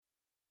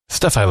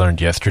Stuff I Learned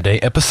Yesterday,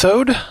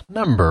 episode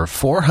number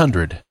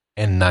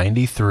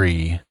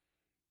 493.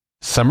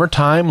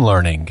 Summertime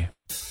Learning.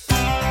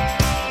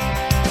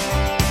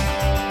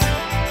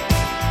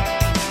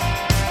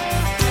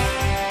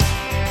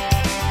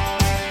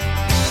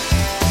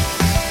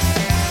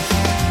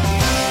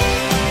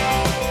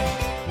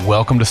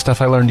 Welcome to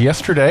Stuff I Learned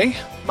Yesterday.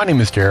 My name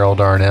is Daryl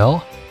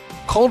Darnell.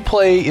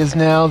 Coldplay is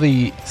now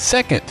the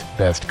second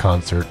best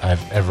concert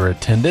I've ever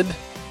attended.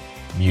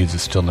 Muse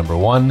is still number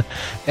one,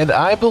 and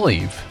I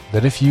believe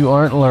that if you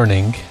aren't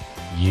learning,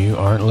 you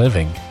aren't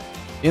living.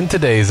 In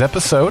today's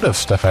episode of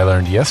Stuff I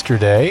Learned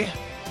Yesterday,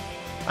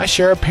 I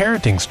share a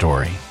parenting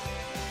story.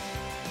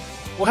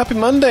 Well, happy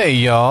Monday,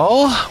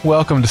 y'all.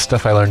 Welcome to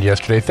Stuff I Learned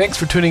Yesterday. Thanks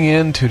for tuning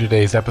in to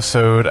today's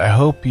episode. I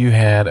hope you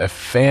had a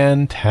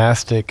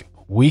fantastic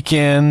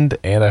weekend,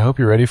 and I hope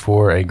you're ready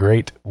for a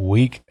great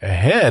week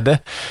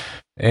ahead.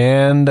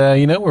 And,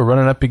 we're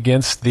running up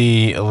against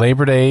the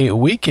Labor Day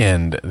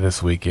weekend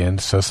this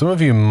weekend, so some of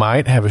you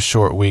might have a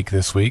short week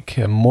this week,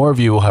 and more of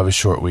you will have a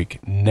short week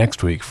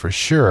next week for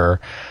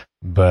sure.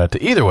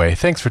 But either way,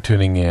 thanks for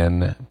tuning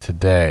in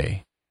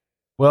today.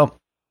 Well,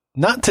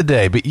 not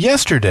today, but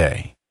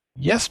yesterday.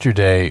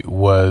 Yesterday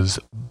was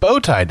Bow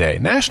Tie Day,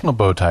 National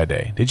Bow Tie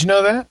Day. Did you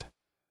know that?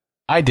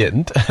 I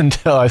didn't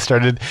until I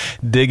started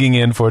digging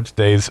in for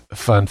today's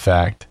fun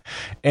fact.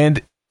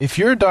 And if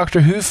you're a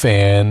Doctor Who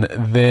fan,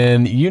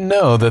 then you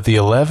know that the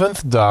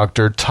 11th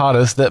Doctor taught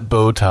us that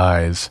bow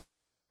ties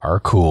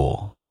are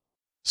cool.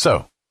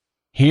 So,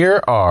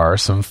 here are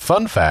some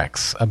fun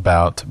facts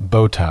about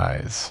bow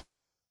ties.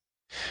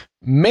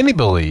 Many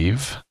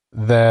believe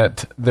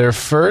that their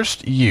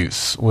first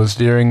use was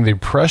during the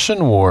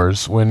Prussian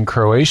Wars when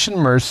Croatian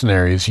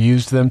mercenaries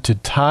used them to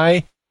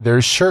tie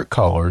their shirt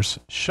collars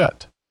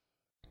shut.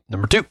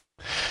 Number 2,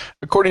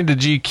 according to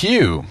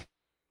GQ,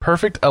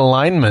 perfect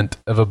alignment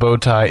of a bow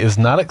tie is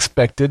not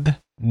expected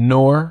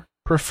nor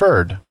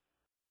preferred.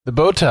 The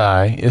bow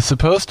tie is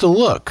supposed to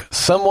look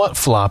somewhat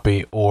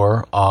floppy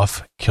or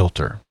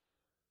off-kilter.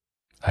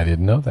 I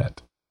didn't know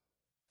that.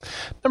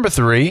 Number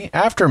 3,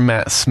 after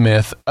Matt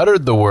Smith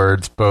uttered the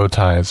words bow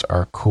ties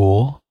are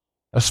cool,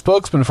 a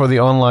spokesman for the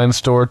online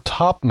store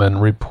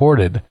Topman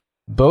reported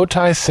bow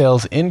tie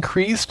sales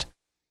increased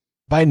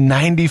by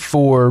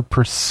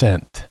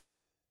 94%.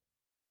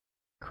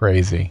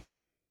 Crazy.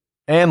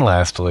 And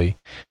lastly,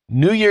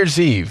 New Year's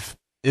Eve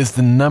is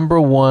the number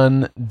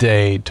one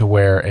day to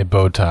wear a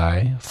bow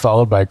tie,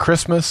 followed by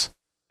Christmas,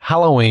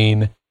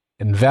 Halloween,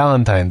 and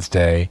Valentine's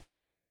Day.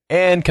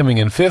 And coming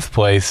in fifth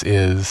place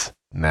is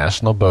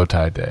National Bow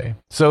Tie Day.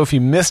 So if you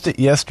missed it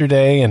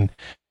yesterday and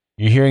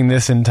you're hearing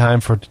this in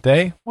time for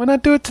today, why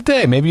not do it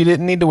today? Maybe you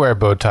didn't need to wear a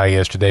bow tie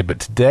yesterday, but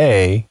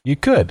today you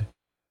could.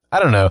 I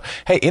don't know.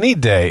 Hey, any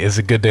day is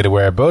a good day to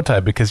wear a bow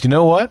tie because you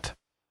know what?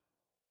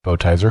 Bow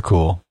ties are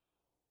cool.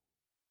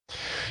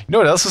 You know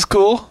what else is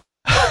cool?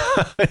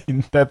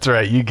 That's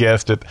right, you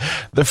guessed it.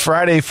 The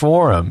Friday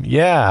Forum.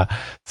 Yeah.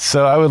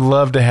 So I would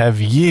love to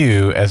have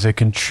you as a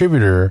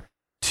contributor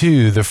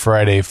to the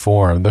Friday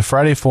Forum. The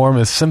Friday Forum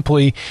is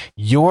simply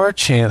your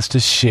chance to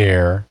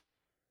share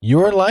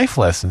your life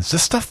lessons,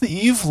 just stuff that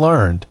you've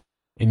learned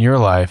in your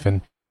life.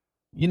 And,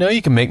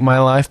 you can make my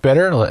life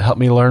better and help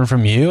me learn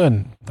from you,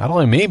 and not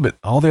only me, but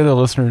all the other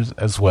listeners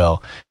as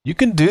well. You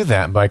can do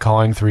that by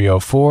calling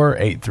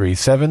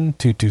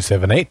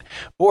 304-837-2278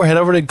 or head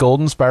over to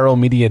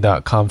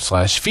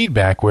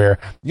goldenspiralmedia.com/feedback, where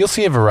you'll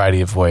see a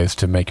variety of ways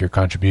to make your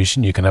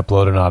contribution. You can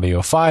upload an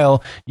audio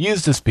file,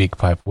 use the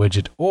SpeakPipe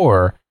widget,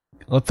 or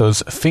let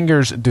those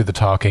fingers do the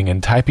talking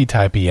and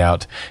typey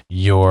out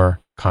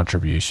your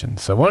contribution.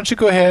 So why don't you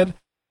go ahead,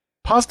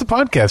 pause the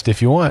podcast if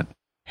you want.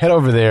 Head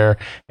over there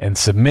and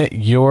submit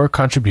your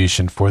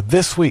contribution for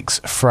this week's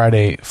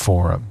Friday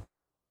Forum.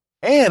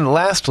 And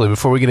lastly,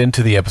 before we get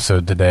into the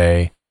episode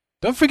today,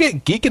 don't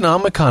forget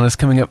Geekonomicon is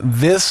coming up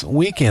this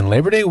weekend,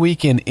 Labor Day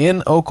weekend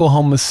in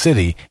Oklahoma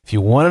City. If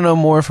you want to know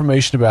more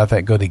information about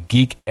that, go to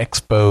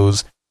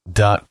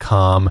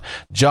geekexpos.com.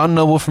 John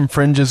Noble from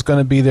Fringe is going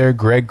to be there.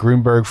 Greg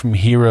Grunberg from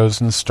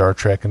Heroes and Star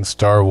Trek and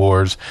Star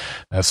Wars.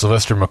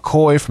 Sylvester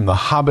McCoy from The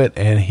Hobbit,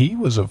 and he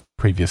was a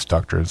previous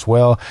Doctor as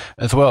well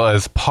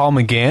as Paul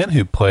McGann,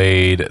 who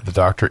played the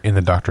Doctor in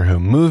the Doctor Who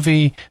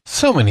movie.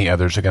 So many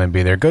others are going to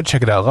be there. Go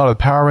check it out. A lot of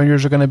the Power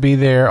Rangers are going to be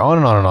there, on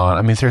and on and on.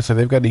 I mean, seriously,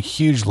 they've got a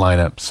huge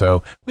lineup,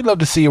 so we'd love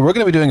to see you. We're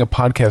going to be doing a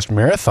podcast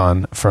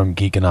marathon from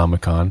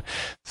Geekonomicon,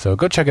 so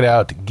go check it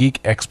out,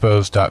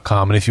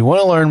 geekexpos.com. And if you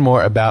want to learn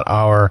more about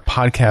our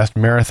podcast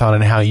marathon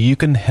and how you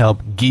can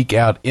help Geek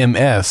Out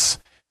MS,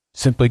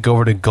 simply go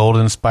over to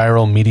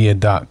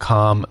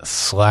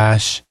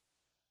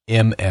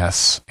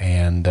goldenspiralmedia.com/MS,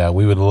 and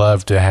we would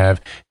love to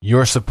have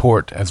your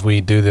support as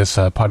we do this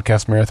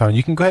podcast marathon.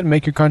 You can go ahead and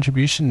make your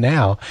contribution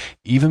now,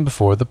 even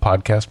before the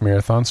podcast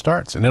marathon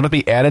starts, and it'll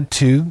be added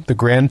to the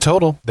grand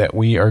total that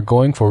we are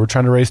going for. We're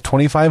trying to raise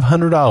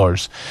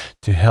 $2,500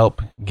 to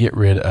help get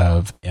rid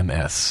of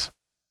MS.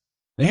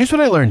 Now, here's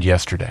what I learned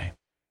yesterday.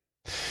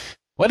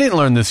 Well, I didn't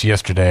learn this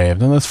yesterday. I've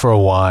done this for a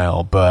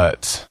while,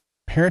 but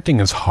parenting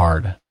is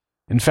hard.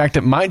 In fact,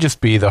 it might just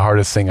be the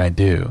hardest thing I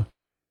do.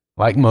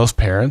 Like most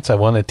parents, I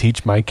want to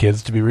teach my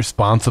kids to be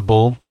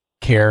responsible,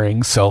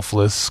 caring,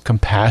 selfless,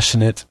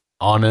 compassionate,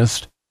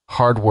 honest,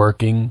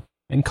 hardworking,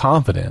 and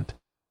confident.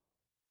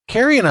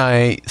 Carrie and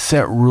I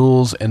set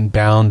rules and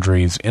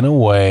boundaries in a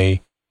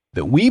way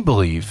that we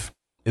believe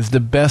is the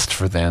best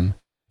for them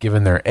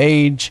given their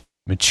age,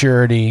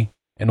 maturity,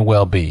 and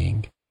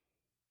well-being.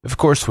 Of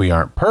course, we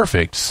aren't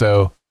perfect,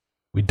 so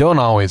we don't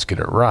always get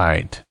it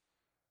right,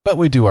 but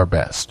we do our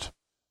best.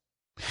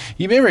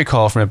 You may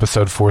recall from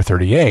episode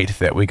 438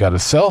 that we got a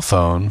cell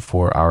phone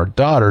for our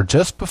daughter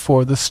just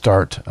before the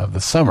start of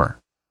the summer.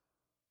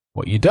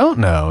 What you don't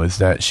know is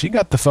that she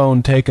got the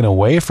phone taken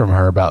away from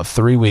her about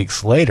 3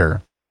 weeks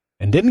later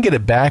and didn't get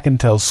it back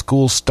until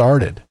school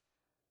started.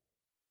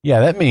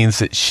 Yeah, that means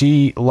that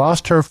she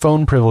lost her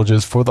phone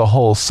privileges for the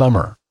whole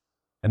summer.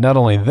 And not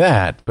only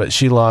that, but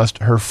she lost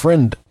her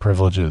friend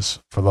privileges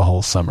for the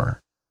whole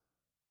summer.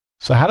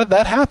 So how did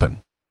that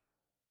happen?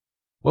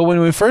 Well,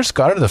 when we first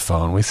got her the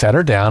phone, we sat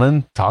her down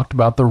and talked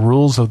about the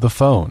rules of the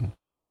phone.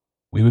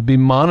 We would be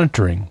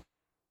monitoring.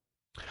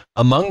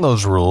 Among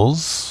those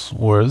rules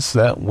was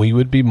that we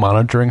would be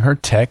monitoring her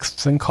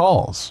texts and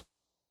calls.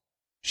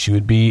 She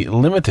would be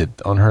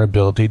limited on her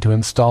ability to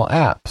install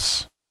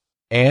apps,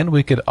 and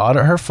we could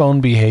audit her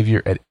phone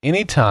behavior at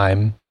any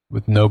time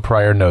with no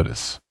prior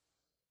notice.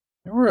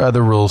 There were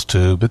other rules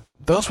too, but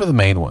those were the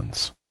main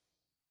ones.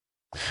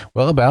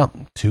 Well, about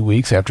 2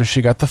 weeks after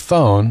she got the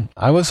phone,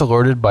 I was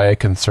alerted by a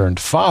concerned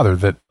father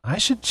that I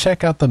should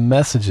check out the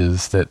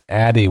messages that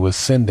Addie was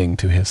sending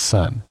to his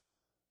son.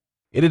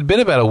 It had been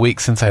about a week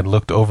since I'd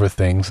looked over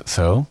things,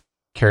 so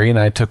Carrie and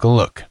I took a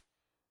look.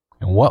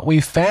 And what we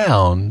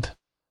found,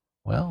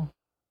 well,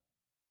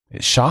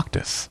 it shocked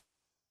us.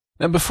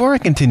 Now, before I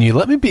continue,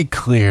 let me be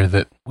clear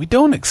that we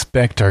don't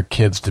expect our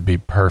kids to be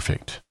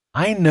perfect.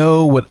 I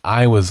know what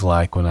I was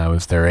like when I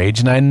was their age,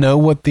 and I know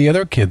what the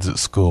other kids at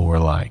school were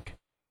like.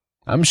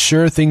 I'm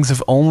sure things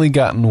have only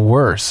gotten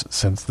worse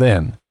since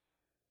then.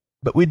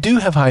 But we do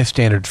have high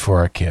standards for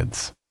our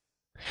kids.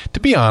 To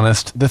be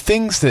honest, the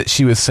things that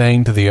she was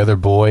saying to the other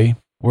boy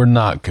were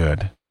not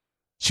good.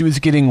 She was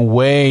getting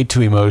way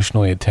too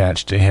emotionally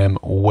attached to him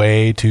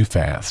way too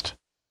fast.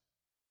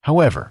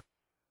 However,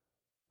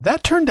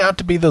 that turned out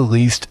to be the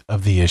least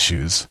of the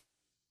issues.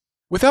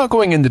 Without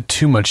going into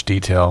too much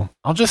detail,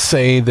 I'll just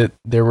say that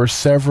there were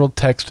several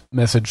text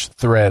message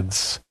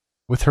threads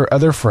with her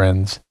other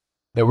friends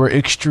that were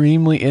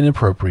extremely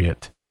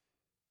inappropriate.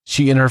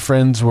 She and her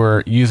friends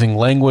were using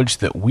language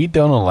that we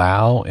don't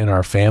allow in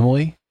our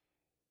family,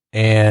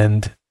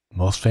 and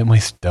most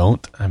families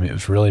don't. I mean, it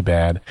was really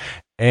bad.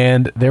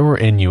 And there were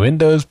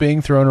innuendos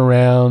being thrown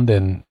around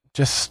and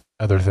just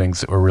other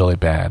things that were really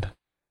bad.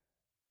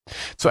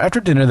 So after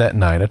dinner that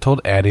night, I told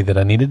Addie that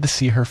I needed to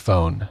see her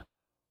phone.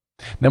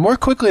 Now, more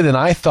quickly than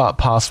I thought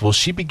possible,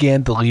 she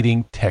began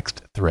deleting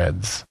text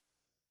threads.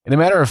 In a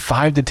matter of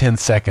 5 to 10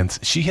 seconds,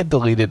 she had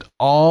deleted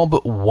all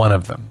but one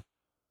of them.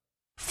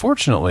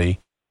 Fortunately,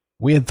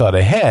 we had thought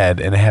ahead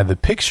and had the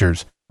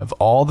pictures of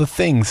all the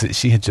things that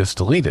she had just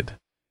deleted.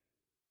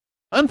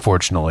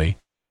 Unfortunately,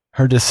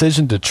 her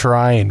decision to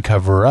try and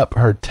cover up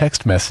her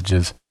text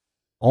messages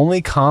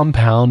only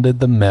compounded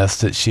the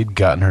mess that she'd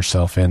gotten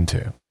herself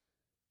into.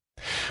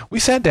 We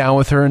sat down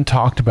with her and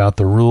talked about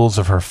the rules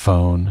of her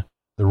phone,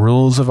 the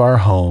rules of our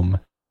home,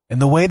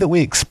 and the way that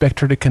we expect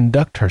her to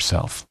conduct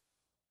herself.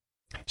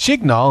 She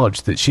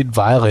acknowledged that she'd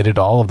violated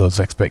all of those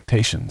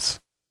expectations.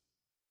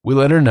 We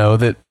let her know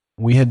that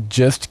we had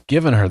just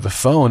given her the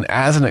phone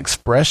as an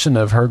expression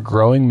of her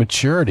growing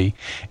maturity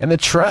and the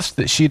trust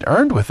that she'd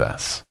earned with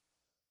us.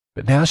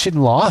 But now she'd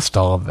lost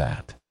all of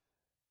that.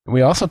 And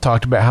we also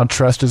talked about how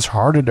trust is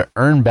harder to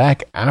earn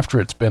back after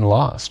it's been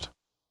lost.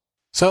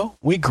 So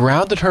we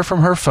grounded her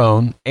from her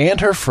phone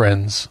and her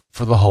friends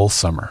for the whole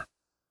summer.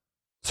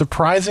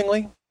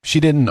 Surprisingly, she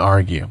didn't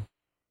argue.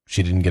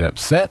 She didn't get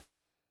upset.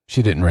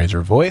 She didn't raise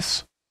her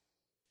voice.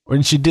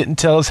 And she didn't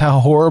tell us how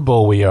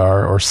horrible we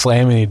are or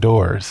slam any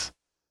doors.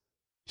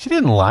 She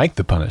didn't like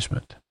the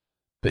punishment,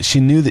 but she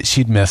knew that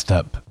she'd messed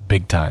up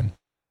big time.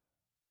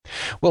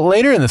 Well,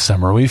 later in the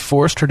summer, we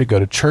forced her to go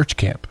to church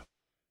camp.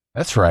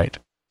 That's right.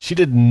 She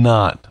did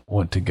not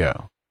want to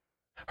go.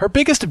 Her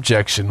biggest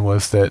objection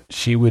was that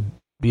she would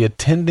be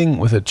attending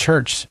with a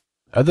church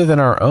other than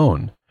our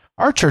own.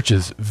 Our church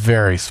is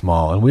very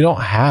small, and we don't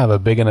have a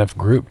big enough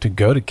group to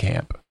go to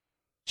camp.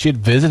 She had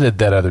visited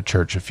that other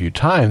church a few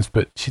times,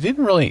 but she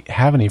didn't really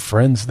have any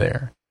friends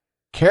there.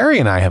 Carrie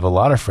and I have a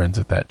lot of friends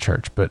at that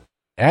church, but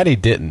Addie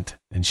didn't,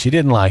 and she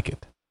didn't like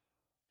it.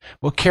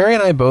 Well, Carrie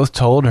and I both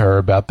told her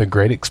about the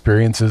great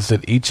experiences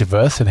that each of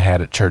us had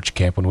had at church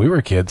camp when we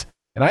were kids,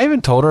 and I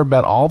even told her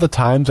about all the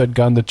times I'd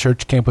gone to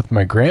church camp with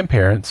my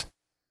grandparents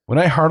when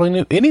I hardly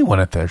knew anyone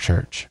at their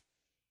church.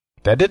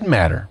 That didn't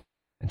matter,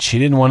 and she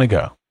didn't want to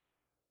go.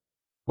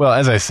 Well,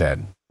 as I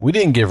said, we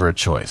didn't give her a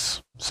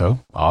choice, so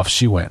off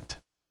she went.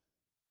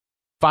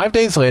 5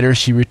 days later,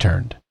 she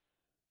returned,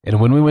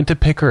 and when we went to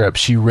pick her up,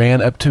 she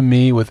ran up to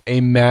me with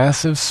a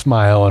massive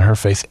smile on her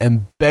face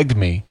and begged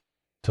me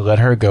to let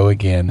her go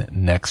again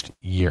next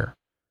year.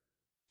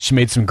 She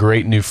made some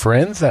great new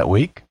friends that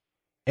week,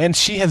 and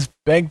she has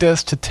begged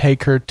us to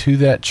take her to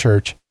that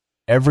church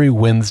every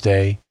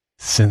Wednesday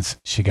since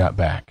she got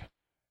back.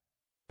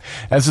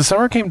 As the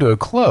summer came to a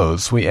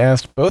close, we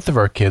asked both of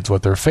our kids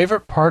what their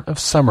favorite part of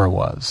summer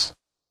was.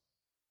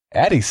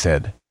 Addie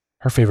said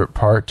her favorite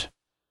part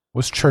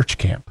was church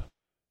camp.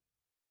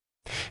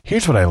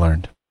 Here's what I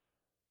learned.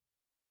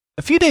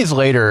 A few days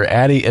later,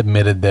 Addie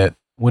admitted that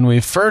when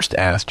we first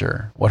asked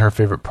her what her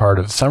favorite part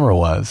of summer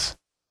was,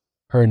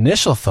 her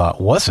initial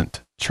thought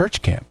wasn't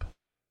church camp.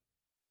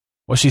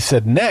 What she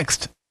said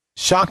next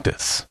shocked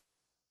us.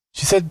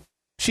 She said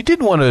she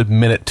didn't want to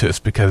admit it to us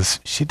because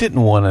she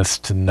didn't want us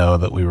to know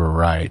that we were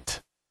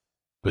right.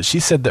 But she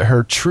said that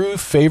her true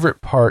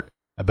favorite part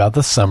about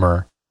the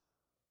summer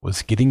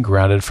was getting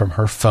grounded from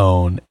her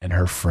phone and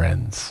her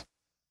friends.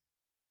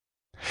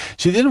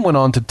 She then went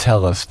on to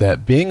tell us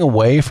that being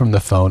away from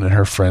the phone and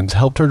her friends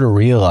helped her to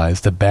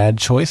realize the bad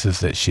choices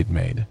that she'd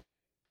made.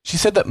 She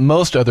said that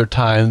most other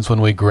times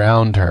when we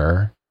ground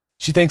her,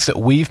 she thinks that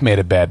we've made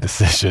a bad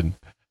decision.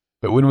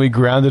 But when we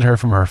grounded her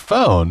from her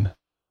phone,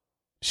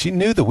 she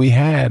knew that we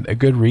had a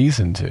good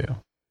reason to.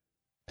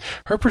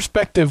 Her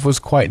perspective was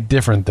quite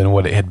different than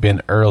what it had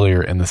been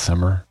earlier in the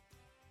summer.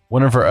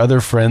 One of her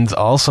other friends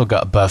also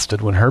got busted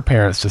when her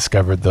parents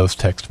discovered those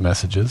text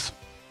messages.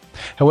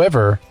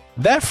 However,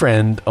 that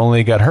friend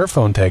only got her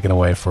phone taken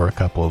away for a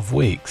couple of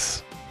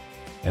weeks.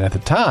 And at the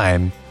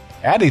time,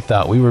 Addie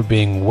thought we were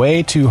being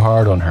way too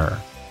hard on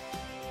her.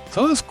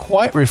 So it was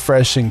quite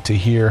refreshing to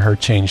hear her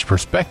change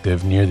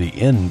perspective near the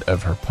end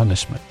of her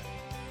punishment.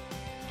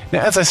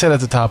 Now, as I said at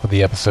the top of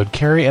the episode,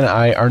 Carrie and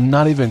I are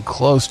not even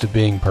close to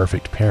being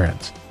perfect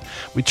parents.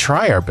 We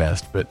try our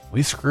best, but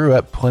we screw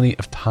up plenty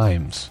of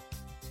times.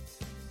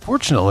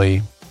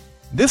 Fortunately,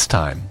 this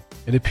time,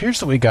 it appears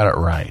that we got it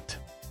right.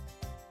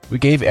 We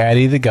gave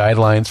Addie the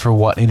guidelines for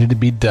what needed to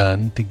be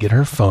done to get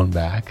her phone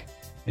back,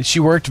 and she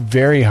worked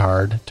very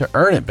hard to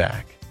earn it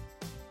back.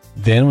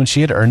 Then, when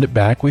she had earned it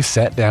back, we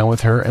sat down with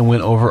her and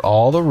went over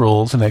all the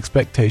rules and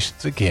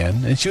expectations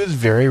again, and she was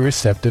very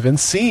receptive and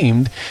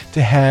seemed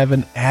to have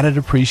an added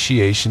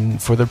appreciation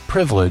for the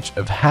privilege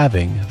of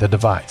having the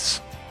device.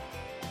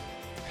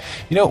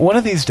 You know, one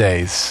of these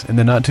days, in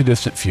the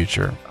not-too-distant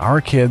future,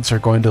 our kids are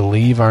going to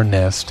leave our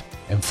nest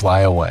and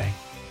fly away.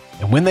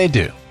 And when they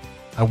do,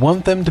 I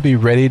want them to be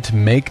ready to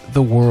make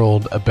the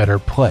world a better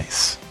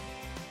place.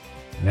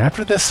 And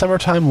after this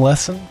summertime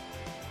lesson,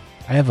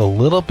 I have a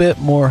little bit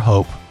more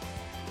hope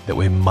that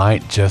we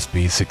might just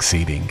be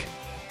succeeding.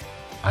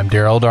 I'm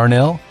Daryl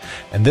Darnell,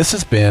 and this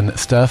has been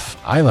Stuff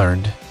I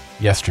Learned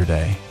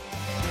Yesterday.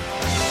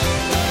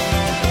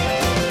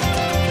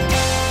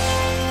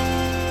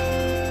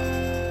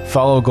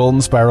 Follow Golden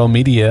Spiral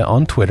Media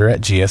on Twitter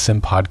at GSM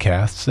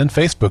Podcasts and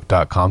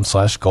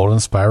Facebook.com/Golden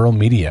Spiral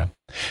Media.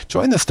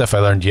 Join the Stuff I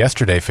Learned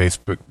Yesterday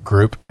Facebook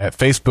group at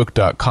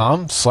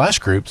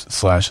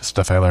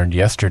Facebook.com/groups/Stuff I Learned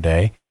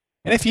Yesterday.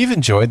 And if you've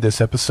enjoyed this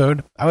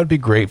episode, I would be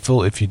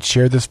grateful if you'd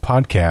share this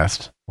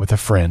podcast with a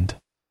friend.